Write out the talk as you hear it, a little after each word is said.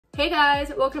Hey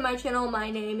guys, welcome to my channel.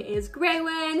 My name is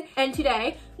Graywyn, and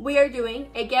today we are doing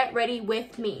a get ready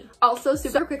with me. Also,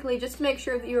 super quickly, just to make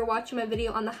sure that you are watching my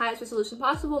video on the highest resolution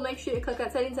possible, make sure you click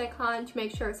that settings icon to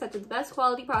make sure it's set to the best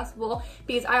quality possible,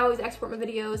 because I always export my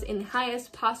videos in the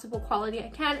highest possible quality I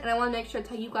can, and I want to make sure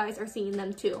that's how you guys are seeing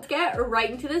them too. Let's get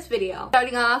right into this video.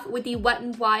 Starting off with the Wet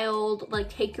n Wild, like,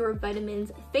 Take Your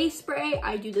Vitamins face spray.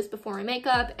 I do this before my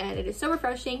makeup, and it is so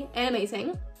refreshing and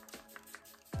amazing.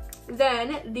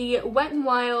 Then the Wet n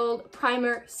Wild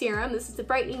Primer Serum. This is the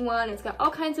brightening one. It's got all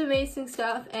kinds of amazing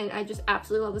stuff, and I just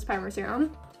absolutely love this primer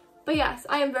serum. But yes,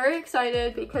 I am very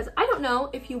excited because I don't know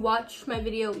if you watched my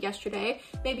video yesterday.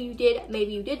 Maybe you did,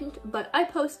 maybe you didn't, but I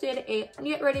posted a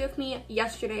get ready with me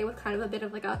yesterday with kind of a bit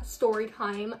of like a story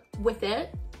time with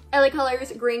it. LA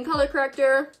Colors green color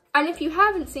corrector. And if you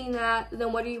haven't seen that,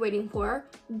 then what are you waiting for?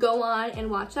 Go on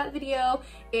and watch that video.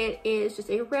 It is just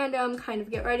a random kind of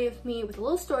get ready with me with a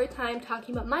little story time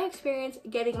talking about my experience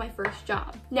getting my first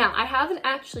job. Now, I haven't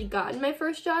actually gotten my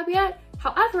first job yet.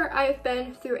 However, I've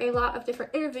been through a lot of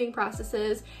different interviewing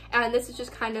processes, and this is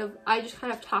just kind of, I just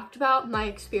kind of talked about my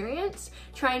experience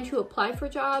trying to apply for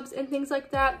jobs and things like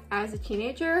that as a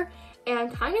teenager,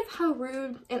 and kind of how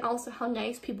rude and also how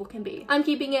nice people can be. I'm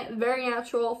keeping it very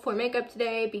natural for makeup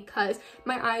today because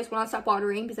my eyes will not stop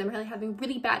watering because I'm really having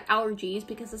really bad allergies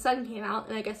because the sun came out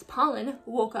and I guess pollen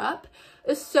woke up.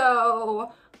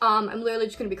 So I'm literally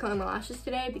just gonna be coloring my lashes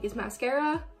today because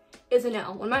mascara is a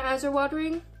no. When my eyes are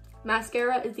watering,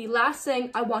 mascara is the last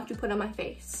thing I want to put on my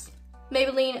face.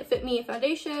 Maybelline Fit Me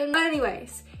foundation. But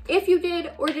anyways, if you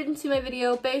did or didn't see my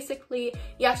video, basically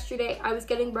yesterday I was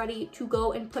getting ready to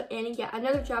go and put in yet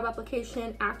another job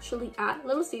application actually at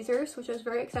Little Caesars, which I was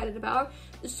very excited about.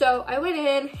 So I went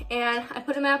in and I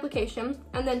put in my application,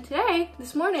 and then today,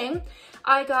 this morning,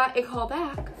 I got a call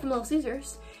back from Little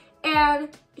Caesars, and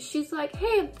she's like,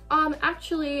 hey,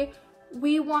 actually,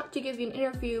 we want to give you an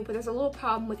interview, but there's a little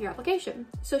problem with your application.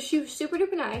 So she was super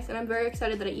duper nice, and I'm very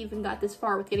excited that I even got this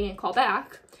far with getting a call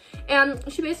back. And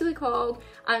she basically called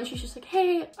and she's just like,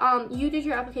 hey, you did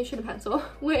your application in pencil,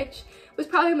 which was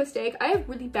probably a mistake. I have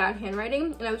really bad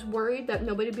handwriting, and I was worried that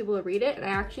nobody would be able to read it, and I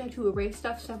actually had to erase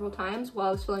stuff several times while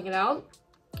I was filling it out.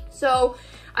 So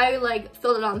I like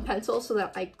filled it out in pencil so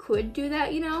that I could do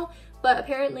that, you know. But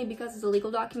apparently, because it's a legal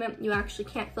document, you actually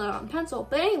can't fill it out in pencil.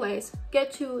 But anyways,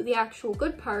 get to the actual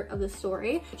good part of the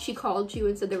story. She called you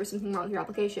and said there was something wrong with your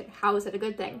application. How is that a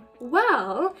good thing?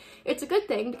 Well, it's a good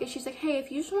thing because she's like, hey,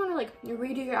 if you just want to like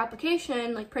redo your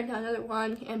application, like print out another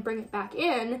one and bring it back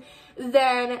in,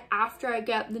 then after I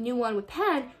get the new one with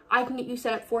pen, I can get you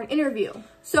set up for an interview.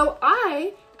 So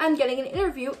I am getting an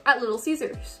interview at Little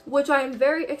Caesars, which I am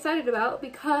very excited about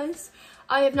because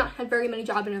I have not had very many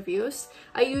job interviews.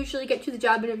 I usually get to the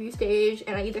job interview stage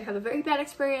and I either have a very bad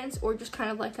experience or just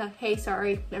kind of like a, hey,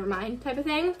 sorry, never mind type of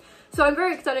thing. So I'm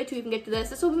very excited to even get to this.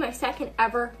 This will be my second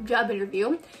ever job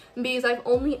interview because I've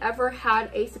only ever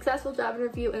had a successful job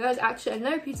interview, and that was actually at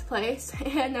another pizza place,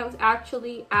 and that was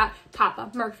actually at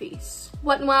Papa Murphy's.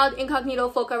 Wet n Wild Incognito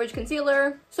Full Coverage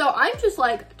Concealer. So I'm just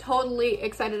like totally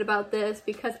excited about this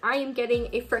because I am getting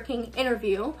a freaking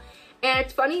interview. And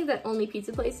it's funny that only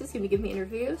pizza places can give me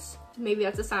interviews. Maybe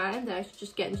that's a sign that I should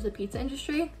just get into the pizza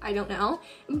industry. I don't know.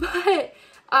 But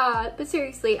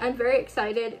seriously, I'm very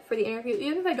excited for the interview.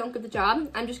 Even if I don't get the job,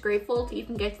 I'm just grateful to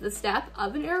even get to the step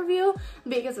of an interview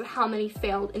because of how many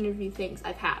failed interview things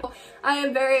I've had. I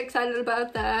am very excited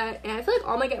about that. And I feel like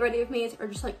all my get ready with me's are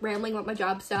just like rambling about my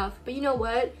job stuff. But you know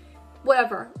what?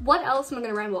 Whatever. What else am I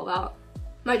gonna ramble about?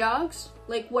 My dogs?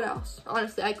 Like, what else?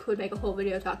 Honestly, I could make a whole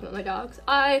video talking about my dogs.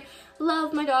 I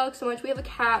love my dogs so much. We have a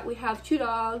cat, we have 2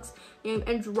 dogs named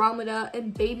Andromeda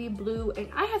and Baby Blue, and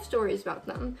I have stories about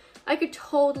them. I could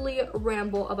totally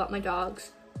ramble about my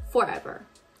dogs forever.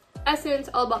 Essence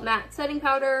All About Matte Setting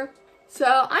Powder.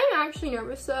 So I'm actually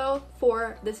nervous though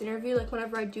for this interview, like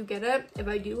whenever I do get it. If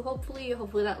I do, hopefully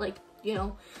that, like, you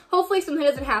know, hopefully something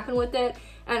doesn't happen with it,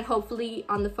 and hopefully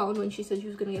on the phone when she said she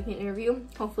was gonna give me an interview,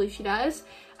 hopefully she does.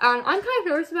 I'm kind of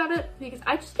nervous about it because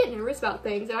I just get nervous about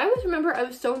things, and I always remember I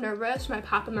was so nervous for my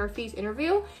Papa Murphy's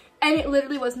interview, and it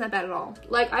literally wasn't that bad at all.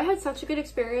 Like, I had such a good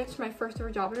experience for my first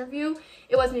ever job interview.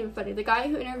 It wasn't even funny. The guy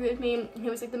who interviewed me, he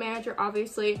was like the manager,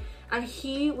 obviously, and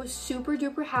he was super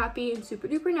duper happy and super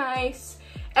duper nice,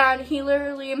 and he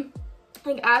literally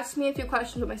like asked me a few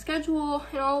questions about my schedule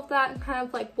and all of that, and kind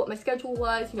of like what my schedule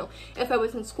was, you know, if I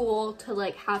was in school to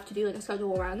like have to do like a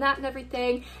schedule around that and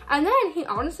everything. And then he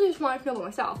honestly just wanted to know about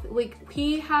myself. Like,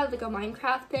 he had like a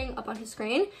Minecraft thing up on his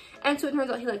screen, and so it turns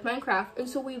out he liked Minecraft, and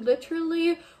so we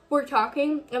literally were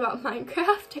talking about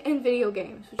Minecraft and video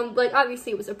games. Like,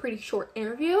 obviously it was a pretty short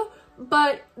interview,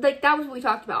 but like that was what we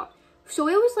talked about. So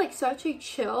it was like such a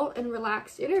chill and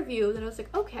relaxed interview that I was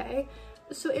like, okay,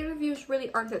 so interviews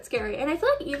really aren't that scary. And I feel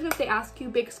like even if they ask you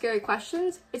big scary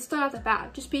questions, it's still not that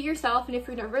bad. Just be yourself, and if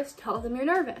you're nervous, tell them you're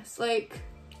nervous. Like,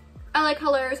 I like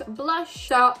colors, blush.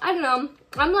 So I don't know,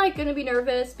 I'm like gonna be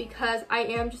nervous because I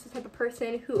am just the type of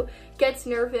person who gets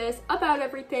nervous about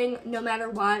everything no matter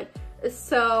what.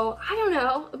 So I don't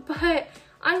know, but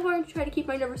I'm going to try to keep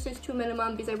my nervousness to a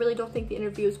minimum because I really don't think the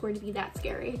interview is going to be that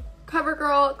scary.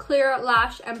 CoverGirl Clear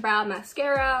Lash and Brow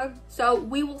Mascara. So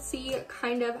we will see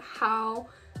kind of how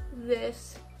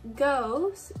this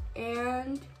goes,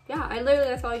 and yeah,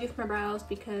 that's all I do for my brows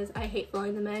because I hate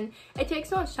filling them in. It takes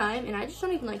so much time, and I just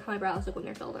don't even like how my brows look when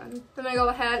they're filled in. I'm gonna go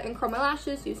ahead and curl my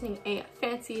lashes using a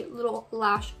fancy little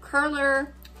lash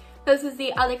curler. This is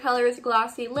the LA Colors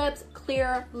Glossy Lips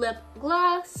Clear Lip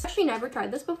Gloss. I've actually never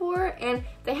tried this before, and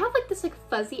they have like this like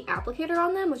fuzzy applicator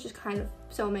on them, which is kind of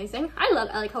so amazing. I love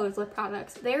LA Colors lip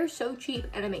products. They're so cheap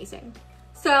and amazing.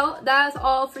 So that is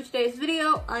all for today's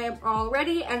video. I am all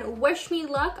ready, and wish me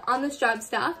luck on this job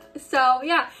stuff. So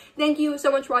yeah, thank you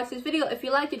so much for watching this video. If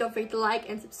you liked it, don't forget to like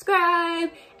and subscribe.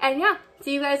 And yeah,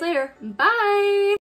 see you guys later. Bye!